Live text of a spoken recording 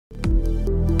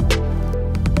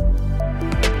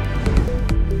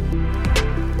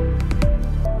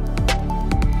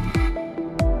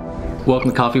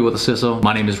Welcome to Coffee with a CISO.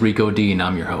 My name is Rico D and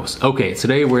I'm your host. Okay,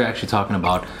 today we're actually talking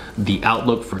about the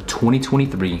outlook for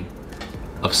 2023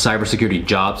 of cybersecurity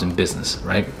jobs and business,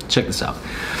 right? Check this out.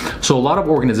 So a lot of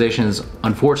organizations,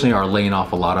 unfortunately, are laying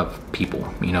off a lot of people,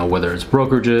 you know, whether it's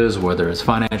brokerages, whether it's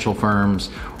financial firms,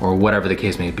 or whatever the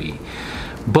case may be.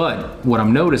 But what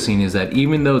I'm noticing is that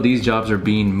even though these jobs are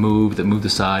being moved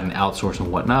aside and outsourced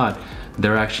and whatnot,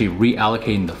 they're actually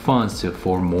reallocating the funds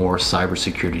for more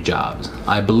cybersecurity jobs.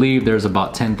 I believe there's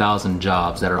about 10,000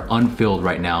 jobs that are unfilled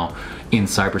right now in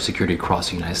cybersecurity across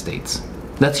the United States.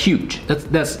 That's huge.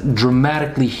 That's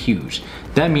dramatically huge.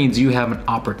 That means you have an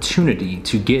opportunity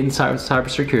to get in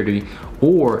cybersecurity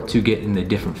or to get in a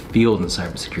different field in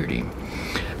cybersecurity.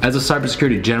 As a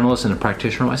cybersecurity generalist and a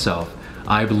practitioner myself,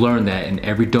 I've learned that in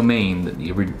every domain,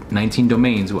 every 19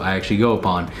 domains I actually go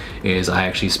upon, is I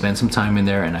actually spend some time in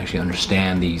there and actually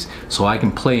understand these so I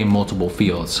can play in multiple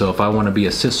fields. So if I want to be a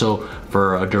CISO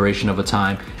for a duration of a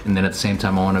time, and then at the same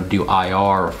time I want to do IR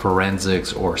or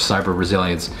forensics or cyber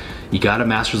resilience, you got to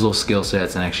master those skill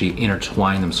sets and actually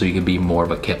intertwine them so you can be more of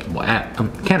a capable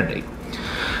candidate.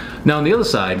 Now on the other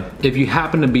side, if you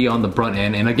happen to be on the brunt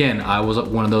end, and again, I was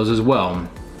one of those as well,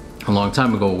 a long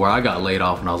time ago, where I got laid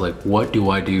off and I was like, what do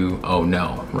I do? Oh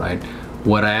no, right?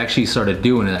 What I actually started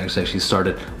doing is I actually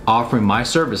started offering my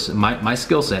service, my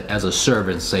skill set as a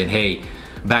service, saying, hey,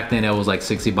 back then it was like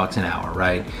 60 bucks an hour,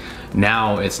 right?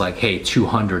 Now it's like, hey,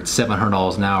 $200,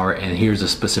 $700 an hour, and here's a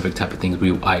specific type of things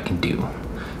I can do.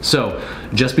 So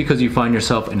just because you find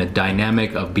yourself in a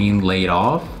dynamic of being laid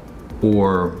off,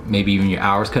 or maybe even your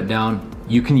hours cut down,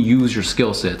 you can use your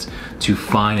skill sets to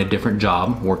find a different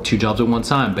job, work two jobs at one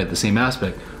time, but at the same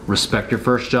aspect, respect your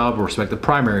first job, respect the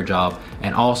primary job,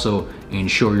 and also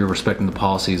ensure you're respecting the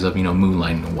policies of, you know,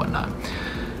 moonlighting and whatnot.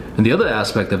 And the other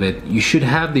aspect of it, you should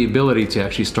have the ability to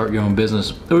actually start your own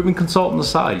business or even consult on the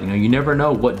side. You know, you never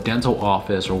know what dental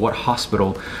office or what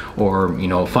hospital or, you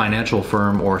know, financial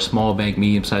firm or a small bank,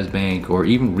 medium-sized bank, or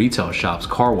even retail shops,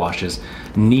 car washes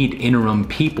need interim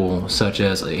people, such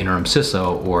as an interim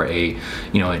CISO or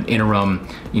an interim,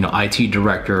 IT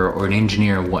director or an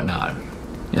engineer and whatnot.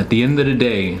 At the end of the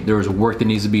day, there is work that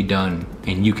needs to be done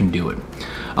and you can do it.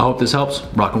 I hope this helps.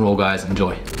 Rock and roll, guys.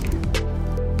 Enjoy.